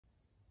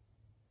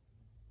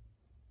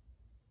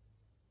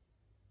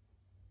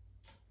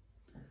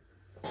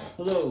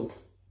Hello,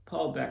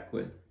 Paul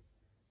Beckwith.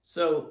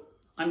 So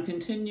I'm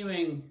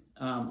continuing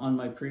on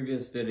my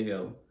previous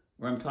video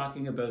where I'm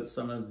talking about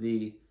some of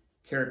the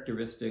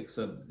characteristics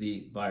of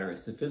the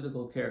virus, the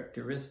physical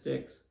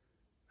characteristics,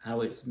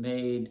 how it's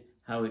made,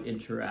 how it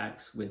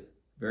interacts with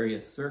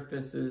various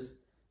surfaces,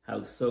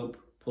 how soap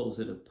pulls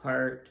it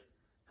apart,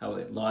 how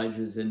it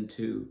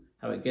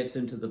gets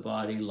into the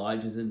body,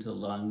 lodges into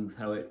lungs,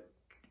 how it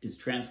is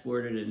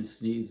transported in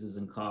sneezes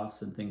and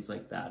coughs and things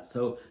like that.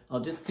 So I'll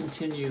just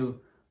continue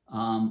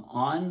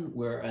on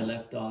where I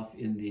left off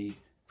in the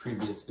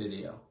previous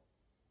video.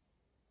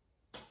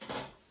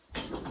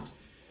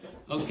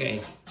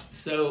 Okay,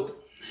 so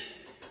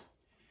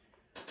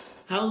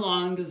how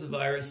long does a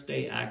virus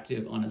stay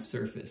active on a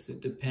surface?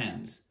 It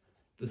depends.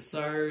 The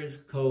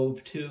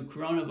SARS-CoV-2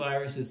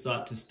 coronavirus is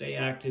thought to stay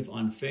active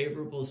on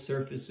favorable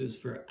surfaces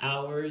for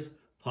hours,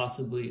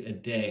 possibly a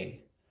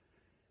day.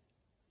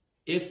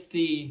 If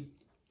the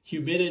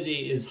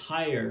humidity is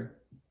higher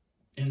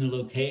in the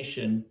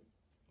location,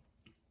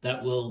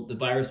 the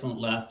virus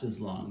won't last as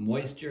long.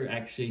 Moisture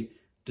actually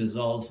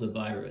dissolves the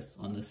virus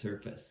on the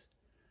surface.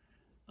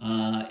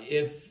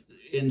 If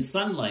in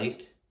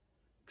sunlight,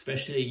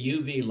 especially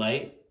UV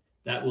light,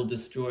 that will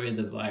destroy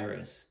the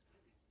virus.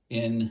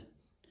 In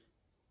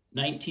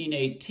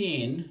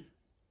 1918,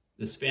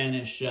 the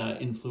Spanish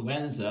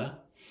influenza,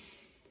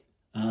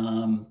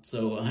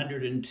 so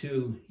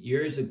 102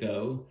 years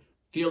ago,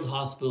 field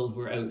hospitals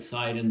were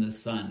outside in the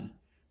sun.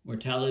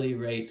 Mortality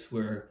rates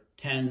were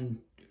 10,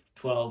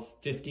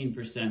 12,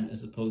 15%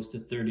 as opposed to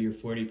 30 or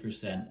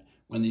 40%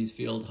 when these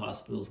field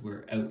hospitals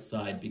were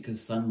outside,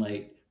 because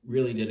sunlight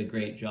really did a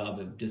great job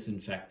of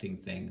disinfecting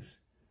things.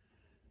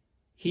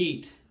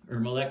 Heat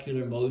or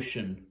molecular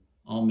motion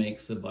all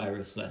makes the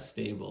virus less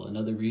stable.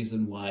 Another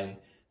reason why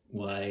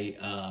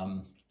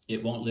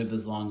it won't live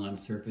as long on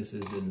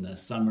surfaces in the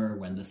summer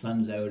when the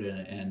sun's out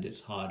and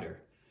it's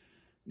hotter.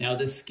 Now,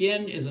 the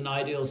skin is an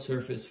ideal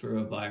surface for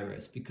a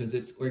virus because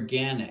it's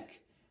organic,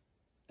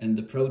 and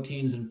the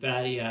proteins and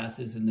fatty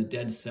acids in the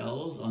dead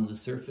cells on the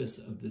surface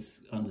of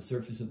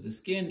the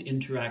skin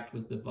interact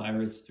with the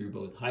virus through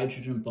both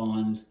hydrogen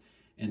bonds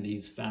and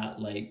these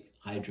fat-like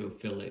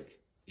hydrophilic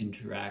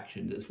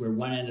interactions. It's where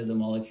one end of the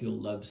molecule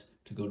loves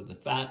to go to the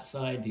fat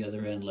side, the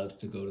other end loves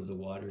to go to the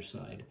water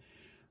side.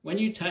 When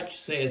you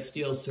touch, say, a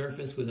steel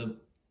surface with a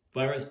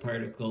virus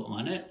particle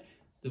on it,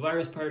 the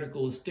virus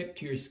particle will stick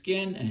to your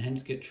skin and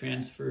hence get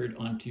transferred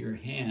onto your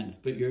hands,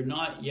 but you're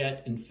not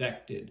yet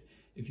infected.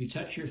 If you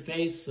touch your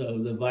face, so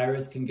the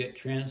virus can get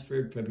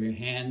transferred from your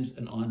hands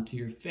and onto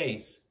your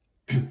face.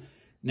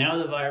 Now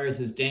the virus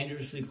is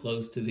dangerously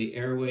close to the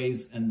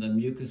airways and the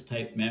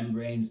mucus-type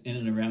membranes in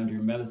and around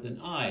your mouth and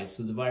eyes,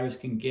 so the virus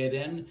can get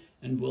in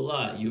and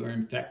voila, you are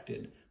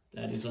infected.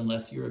 That is,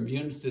 unless your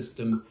immune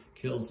system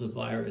kills the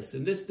virus.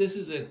 And this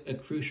is a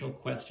crucial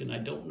question I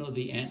don't know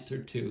the answer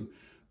to,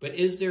 but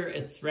is there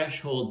a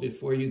threshold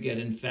before you get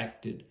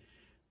infected?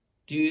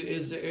 Do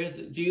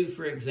you,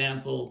 for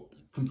example,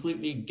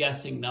 completely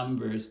guessing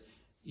numbers,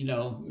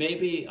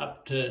 maybe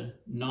up to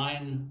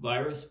 9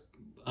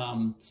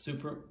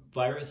 super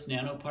virus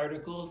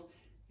nanoparticles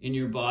in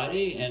your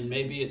body, and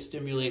maybe it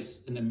stimulates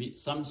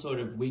some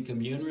sort of weak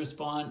immune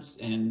response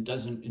and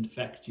doesn't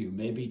infect you.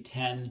 Maybe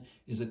 10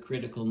 is a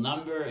critical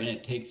number and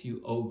it takes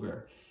you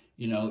over.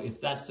 If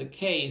that's the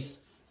case,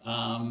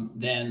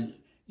 then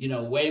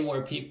way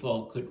more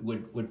people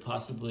would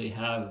possibly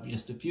have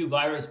just a few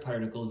virus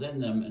particles in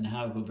them and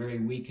have a very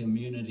weak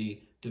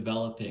immunity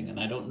developing. And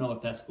I don't know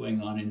if that's going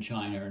on in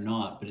China or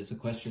not, but it's a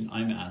question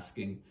I'm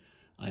asking.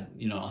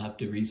 I'll have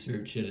to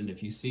research it, and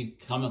if you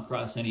come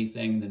across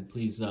anything, then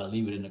please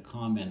leave it in a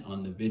comment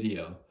on the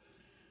video.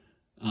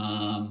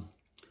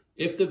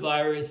 If the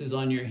virus is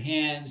on your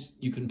hands,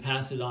 you can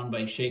pass it on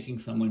by shaking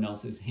someone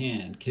else's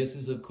hand.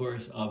 Kisses, of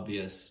course,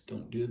 obvious.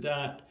 Don't do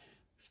that.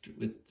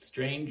 With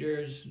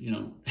strangers,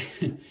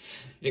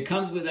 it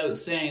comes without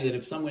saying that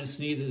if someone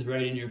sneezes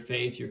right in your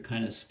face, you're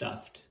kind of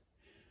stuffed.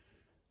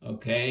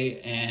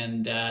 Okay,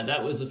 and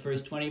that was the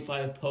first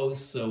 25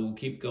 posts, so we'll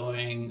keep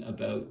going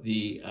about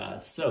the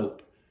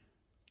soap.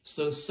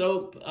 So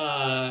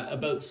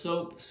about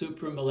soap,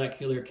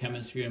 supramolecular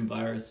chemistry, and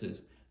viruses.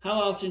 How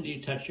often do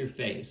you touch your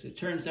face? It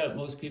turns out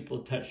most people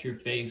touch your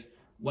face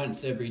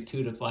once every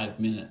 2 to 5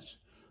 minutes.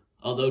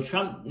 Although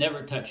Trump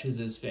never touches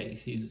his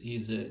face.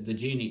 He's a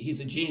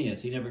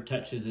genius. He never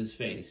touches his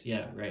face.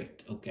 Yeah, right.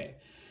 Okay.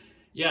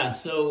 Yeah,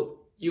 so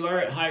you are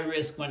at high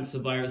risk once the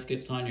virus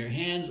gets on your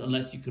hands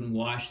unless you can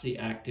wash the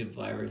active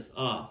virus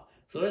off.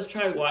 So let's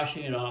try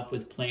washing it off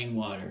with plain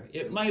water.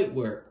 It might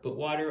work, but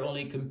water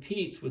only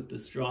competes with the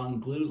strong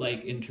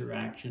glue-like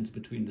interactions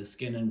between the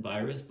skin and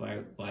virus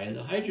via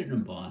the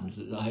hydrogen bonds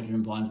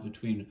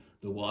between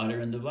the water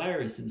and the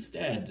virus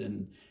instead.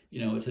 And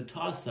it's a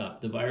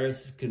toss-up. The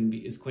virus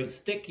is quite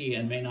sticky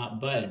and may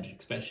not budge,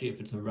 especially if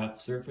it's a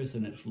rough surface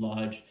and it's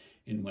lodged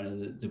in one of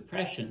the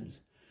depressions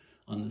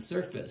on the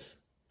surface.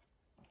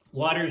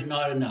 Water is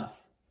not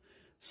enough.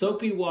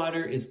 Soapy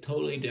water is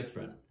totally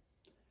different.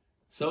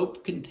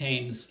 Soap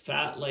contains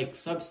fat-like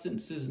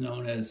substances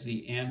known as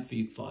the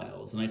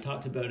amphiphiles, and I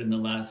talked about in the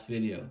last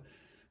video.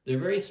 They're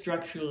very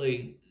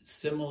structurally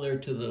similar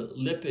to the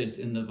lipids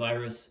in the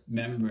virus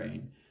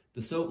membrane.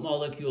 The soap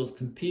molecules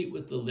compete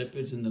with the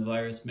lipids in the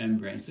virus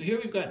membrane. So here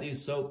we've got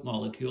these soap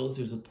molecules.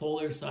 There's a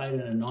polar side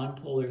and a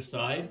non-polar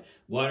side,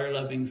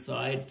 water-loving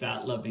side,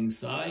 fat-loving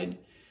side.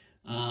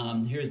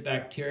 Here's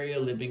bacteria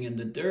living in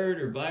the dirt,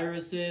 or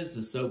viruses.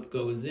 The soap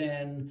goes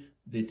in,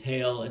 the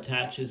tail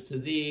attaches to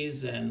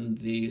these, and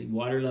the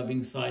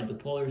water-loving side, the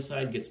polar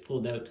side, gets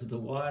pulled out to the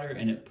water,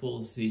 and it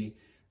pulls the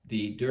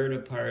dirt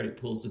apart. It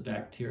pulls the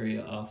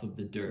bacteria off of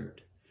the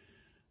dirt.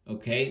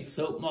 Okay,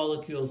 soap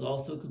molecules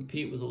also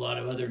compete with a lot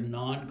of other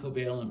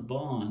non-covalent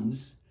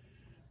bonds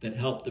that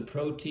help the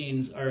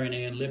proteins,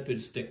 RNA, and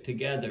lipids stick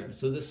together.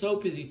 So the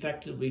soap is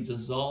effectively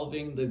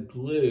dissolving the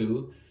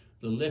glue,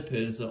 the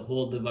lipids that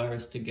hold the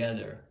virus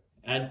together.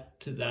 Add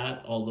to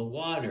that all the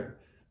water.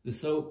 The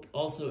soap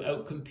also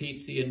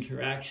outcompetes the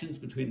interactions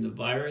between the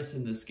virus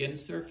and the skin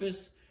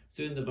surface.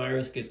 Soon the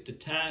virus gets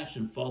detached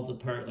and falls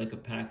apart like a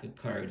pack of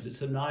cards.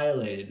 It's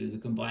annihilated through the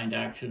combined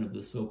action of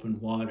the soap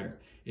and water.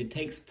 It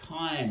takes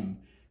time.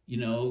 You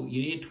know,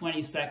 you need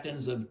 20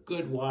 seconds of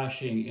good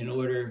washing in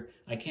order,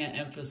 I can't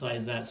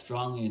emphasize that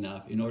strongly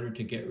enough, in order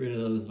to get rid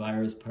of those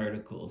virus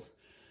particles.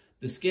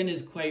 The skin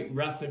is quite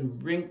rough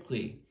and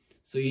wrinkly,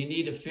 so you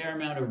need a fair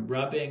amount of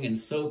rubbing and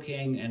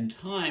soaking and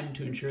time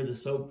to ensure the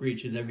soap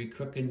reaches every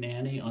crook and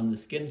nanny on the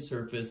skin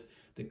surface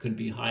that could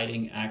be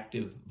hiding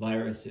active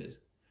viruses.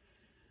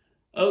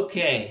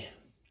 Okay,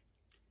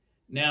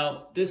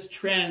 now this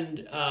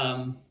trend,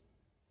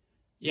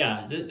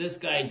 this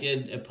guy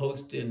did a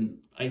post in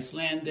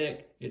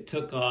Icelandic, it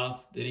took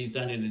off, then he's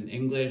done it in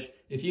English.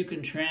 If you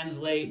can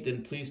translate,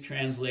 then please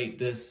translate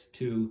this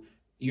to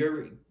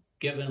your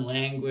given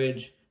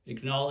language,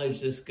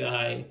 acknowledge this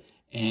guy,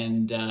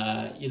 and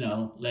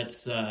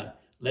let's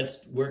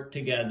work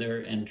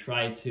together and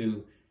try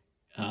to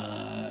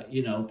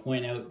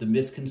point out the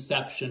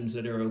misconceptions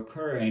that are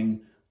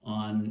occurring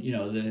on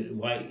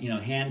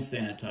hand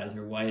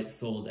sanitizer, why it's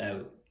sold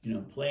out.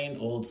 Plain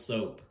old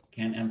soap.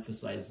 Can't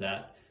emphasize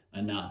that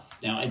enough.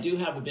 Now, I do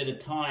have a bit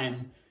of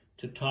time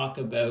to talk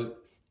about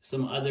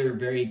some other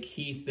very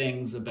key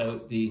things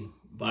about the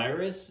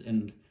virus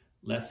and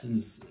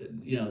lessons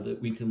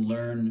that we can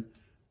learn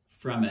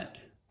from it.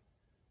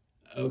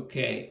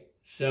 Okay,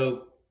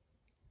 so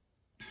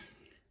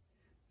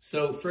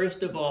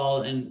first of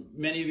all, and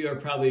many of you are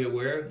probably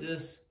aware of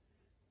this,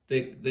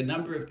 the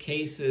number of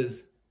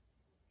cases,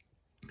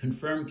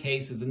 confirmed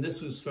cases, and this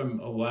was from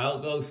a while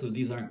ago, so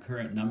these aren't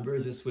current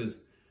numbers. This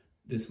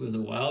was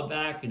a while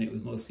back, and it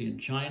was mostly in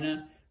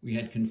China. We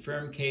had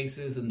confirmed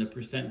cases and the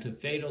percent of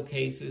fatal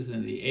cases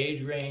and the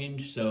age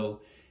range. So,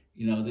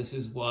 this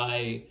is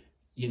why,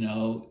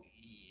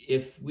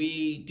 if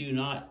we do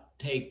not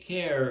take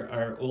care,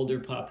 our older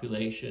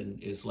population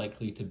is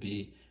likely to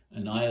be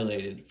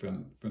annihilated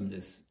from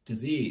this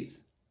disease.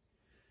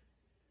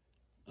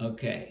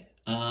 Okay.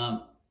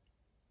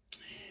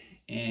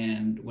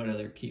 And what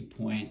other key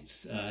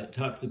points? It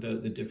talks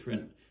about the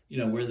different,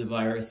 where the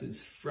virus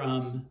is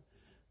from.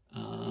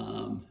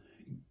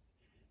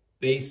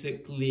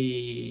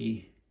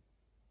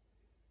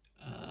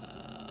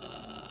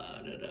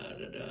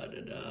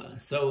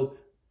 So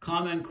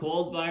common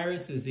cold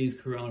virus is these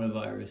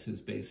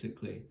coronaviruses,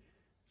 basically.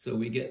 So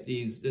we get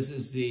these, this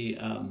is the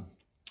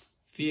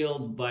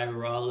field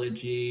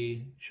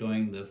virology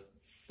showing the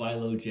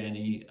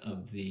phylogeny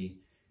of the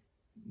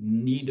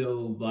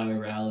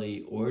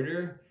Nidovirale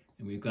order.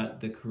 And we've got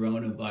the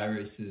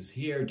coronaviruses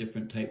here,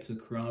 different types of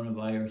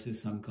coronaviruses,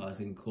 some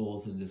causing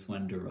colds, and this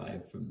one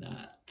derived from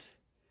that.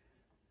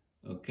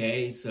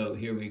 Okay, so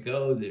here we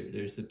go.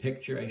 There's the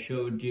picture I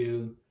showed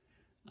you.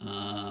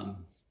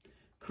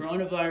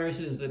 Coronavirus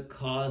is the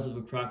cause of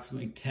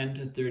approximately 10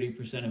 to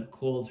 30% of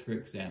colds, for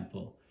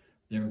example.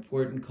 They're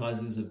important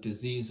causes of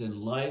disease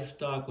in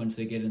livestock. Once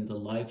they get into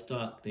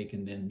livestock, they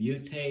can then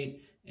mutate.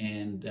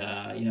 And,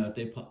 if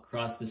they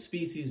cross the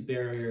species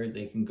barrier,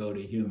 they can go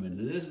to humans.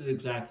 And this is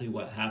exactly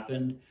what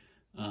happened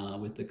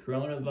with the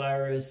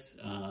coronavirus.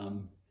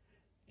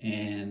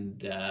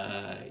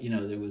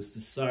 There was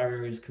the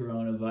SARS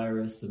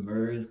coronavirus, the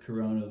MERS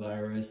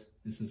coronavirus.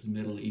 This is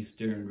Middle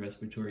Eastern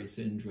respiratory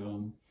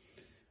syndrome.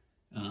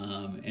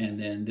 And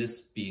then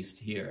this beast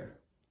here,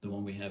 the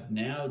one we have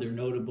now, they're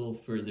notable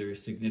for their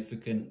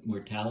significant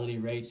mortality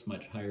rates,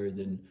 much higher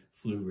than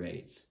flu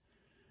rates.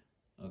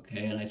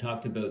 Okay, and I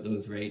talked about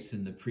those rates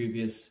in the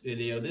previous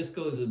video. This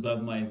goes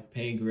above my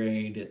pay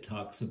grade. It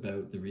talks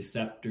about the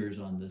receptors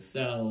on the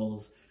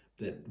cells,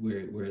 that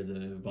where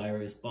the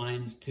virus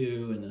binds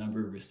to, and the number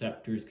of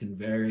receptors can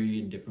vary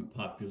in different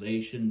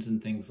populations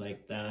and things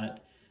like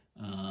that.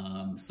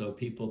 So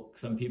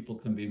some people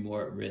can be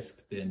more at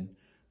risk than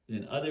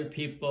other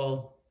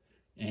people.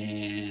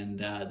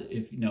 And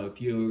if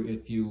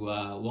you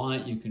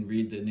want, you can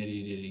read the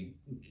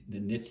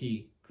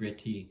nitty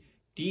gritty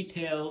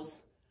details.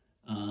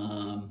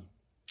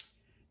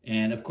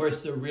 And of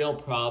course, the real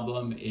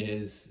problem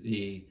is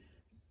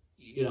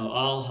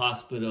all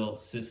hospital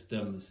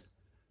systems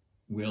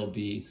will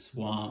be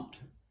swamped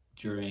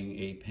during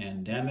a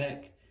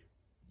pandemic.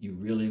 You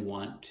really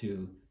want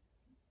to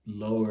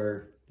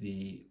lower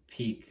the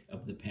peak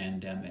of the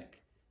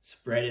pandemic,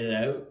 spread it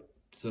out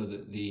so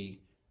that the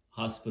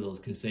hospitals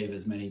can save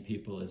as many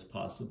people as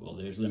possible.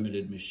 There's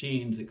limited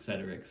machines, et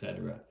cetera, et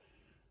cetera.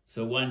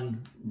 So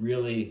one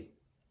really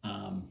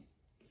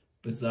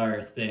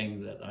bizarre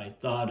thing that I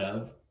thought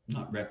of,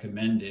 not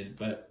recommended,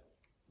 but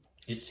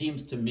it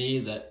seems to me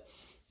that,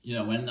 you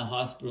know, when the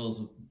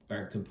hospitals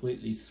are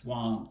completely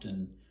swamped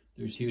and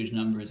there's huge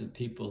numbers of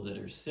people that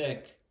are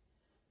sick,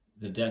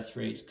 the death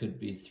rates could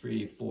be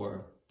 3,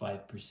 4,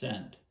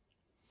 5%.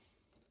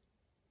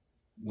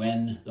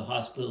 When the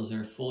hospitals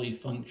are fully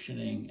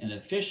functioning and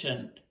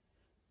efficient,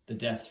 the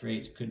death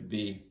rates could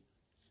be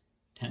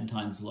 10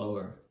 times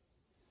lower,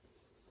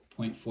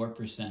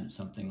 0.4%,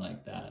 something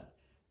like that,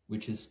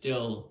 which is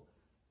still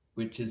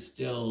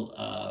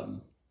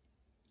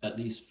at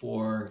least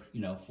 4,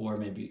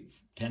 maybe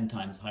 10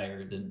 times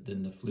higher than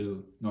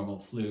the normal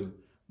flu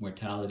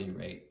mortality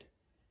rate.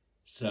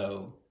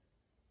 So,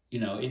 you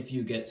know, if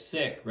you get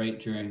sick right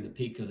during the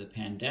peak of the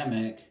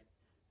pandemic,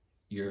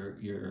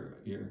 you're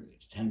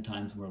 10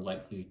 times more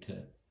likely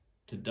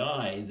to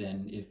die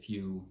than if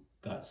you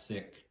got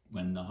sick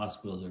when the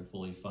hospitals are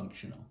fully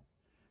functional.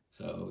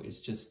 So it's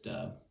just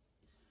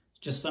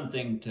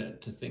something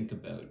to think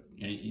about,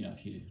 you know,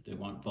 if they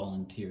want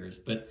volunteers.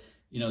 But,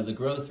 you know, the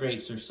growth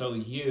rates are so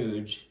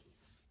huge.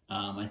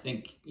 I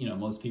think, you know,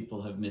 most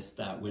people have missed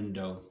that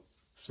window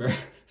for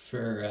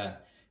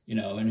you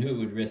know, and who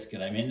would risk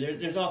it? I mean,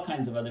 there's all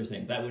kinds of other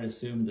things. I would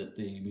assume that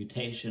the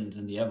mutations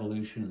and the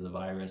evolution of the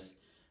virus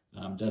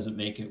doesn't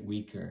make it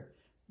weaker.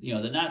 You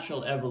know, the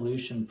natural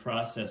evolution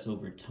process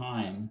over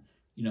time,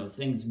 you know,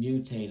 things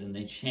mutate and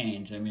they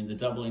change. I mean, the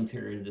doubling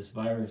period of this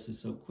virus is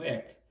so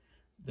quick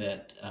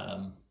that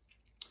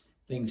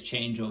things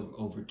change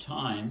over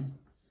time,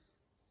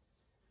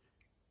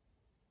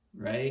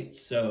 right?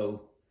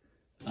 So,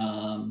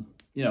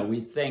 you know,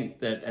 we think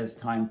that as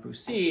time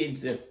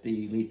proceeds, if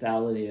the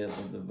lethality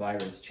of the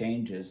virus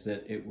changes,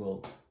 that it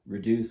will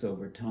reduce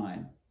over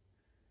time.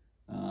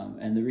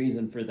 And the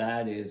reason for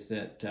that is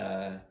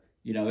that,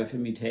 you know, if a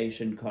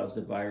mutation caused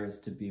the virus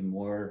to be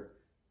more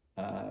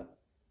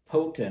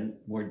potent,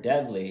 more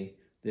deadly,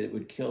 that it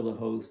would kill the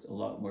host a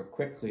lot more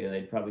quickly, and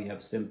they'd probably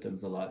have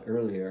symptoms a lot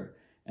earlier,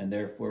 and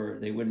therefore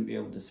they wouldn't be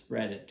able to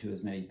spread it to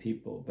as many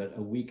people. But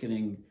a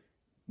weakening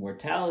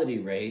mortality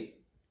rate,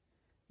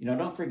 you know,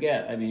 don't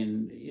forget, I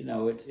mean, you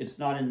know, it's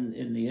not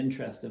in the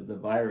interest of the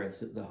virus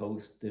that the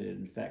host that it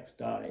infects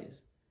dies.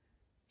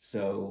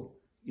 So,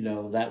 you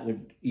know, that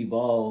would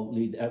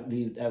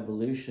lead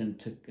evolution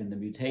to, and the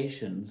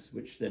mutations,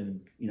 which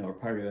then, you know, are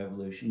part of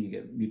evolution. You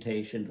get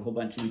mutations, a whole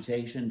bunch of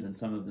mutations, and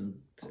some of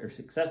them are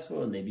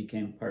successful, and they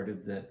became part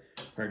of the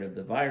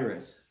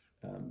virus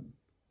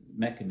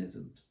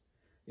mechanisms,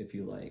 if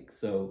you like.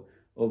 So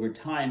over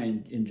time,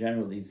 in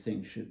general, these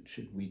things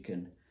should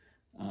weaken.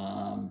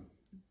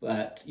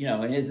 But, you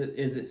know, and is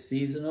it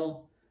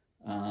seasonal?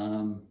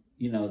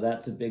 You know,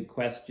 that's a big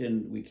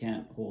question. We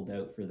can't hold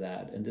out for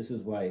that. And this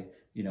is why,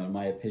 you know, in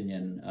my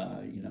opinion,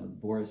 you know,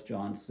 Boris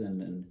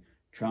Johnson and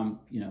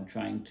Trump, you know,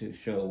 trying to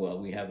show, well,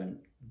 we haven't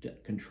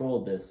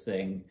controlled this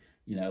thing,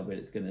 you know, but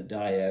it's going to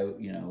die out,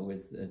 you know,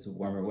 as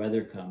warmer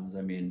weather comes.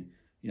 I mean,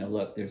 you know,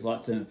 look, there's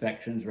lots of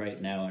infections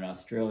right now in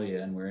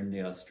Australia, and we're in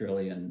the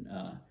Australian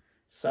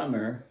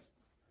summer,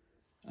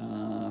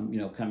 you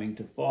know, coming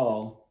to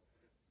fall.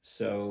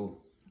 So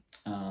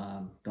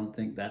don't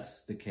think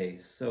that's the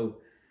case. So,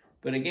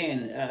 but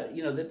again,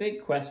 you know, the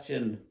big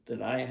question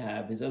that I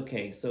have is,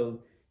 okay,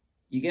 so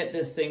you get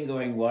this thing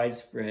going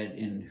widespread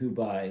in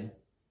Hubei,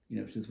 you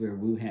know, which is where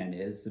Wuhan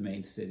is, the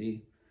main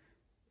city.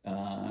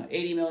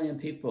 80 million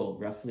people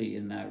roughly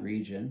in that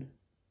region.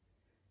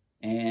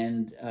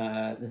 And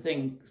the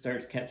thing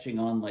starts catching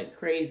on like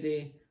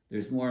crazy.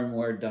 There's more and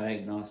more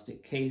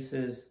diagnostic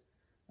cases.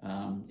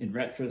 In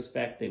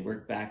retrospect, they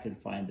work back and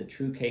find the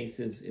true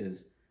cases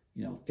is,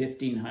 you know,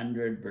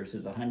 1,500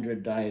 versus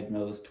 100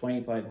 diagnosed,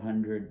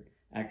 2,500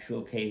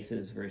 actual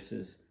cases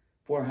versus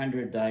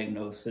 400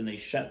 diagnosed, and they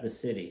shut the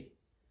city.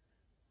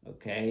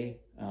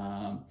 Okay,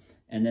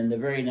 and then the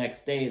very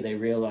next day they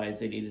realized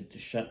they needed to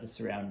shut the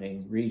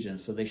surrounding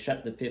regions, so they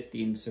shut the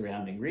 15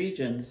 surrounding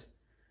regions,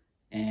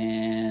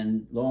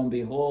 and lo and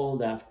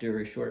behold, after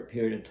a short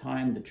period of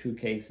time, the true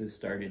cases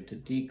started to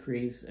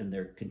decrease, and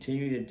they're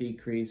continuing to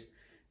decrease,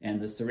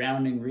 and the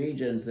surrounding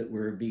regions that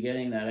were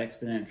beginning that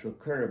exponential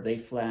curve, they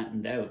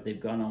flattened out.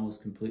 They've gone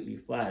almost completely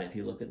flat if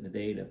you look at the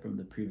data from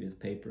the previous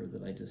paper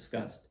that I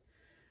discussed.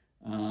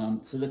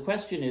 So the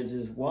question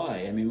is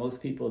why? I mean,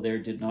 most people there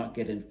did not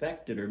get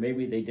infected, or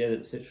maybe they did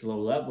at such low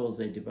levels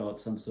they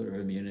developed some sort of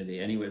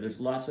immunity. Anyway, there's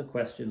lots of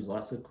questions,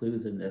 lots of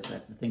clues in this. I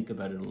have to think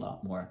about it a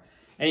lot more.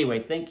 Anyway,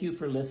 thank you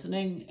for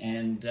listening,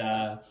 and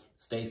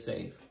stay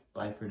safe.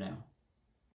 Bye for now.